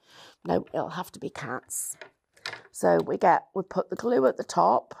 No, it'll have to be cats. So we put the glue at the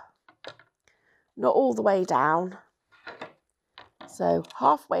top, not all the way down. So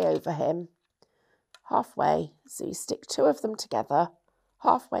halfway over him, halfway. So you stick two of them together,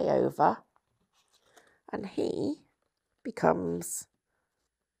 halfway over, and he becomes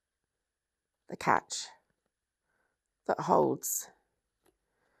the catch that holds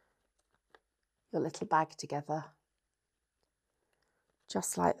your little bag together.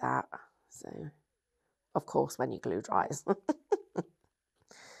 Just like that. So, of course, when your glue dries.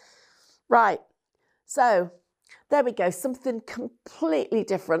 Right. So, there we go. Something completely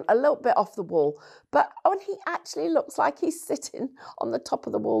different, a little bit off the wall. But he actually looks like he's sitting on the top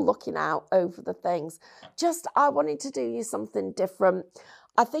of the wall looking out over the things. I wanted to do you something different.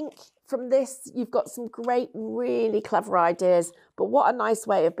 I think from this, you've got some great, really clever ideas, but what a nice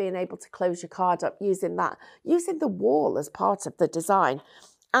way of being able to close your card up using the wall as part of the design.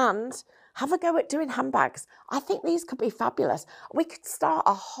 And have a go at doing handbags. I think these could be fabulous. We could start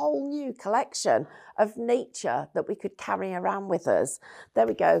a whole new collection of nature that we could carry around with us. There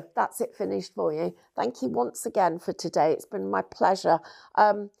we go. That's it finished for you. Thank you once again for today. It's been my pleasure.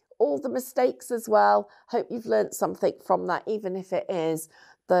 All the mistakes as well. Hope you've learned something from that, even if it is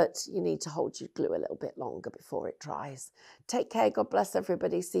that you need to hold your glue a little bit longer before it dries. Take care. God bless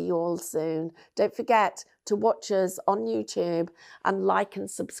everybody. See you all soon. Don't forget to watch us on YouTube and like and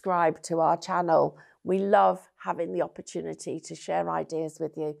subscribe to our channel. We love having the opportunity to share ideas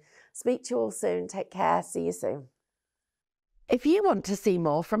with you. Speak to you all soon. Take care. See you soon. If you want to see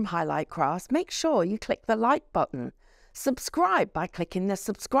more from Highlight Crafts, make sure you click the like button. Subscribe by clicking the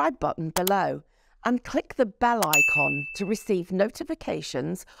subscribe button below. and click the bell icon to receive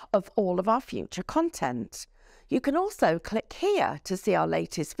notifications of all of our future content. You can also click here to see our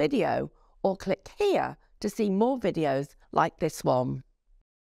latest video, or click here to see more videos like this one.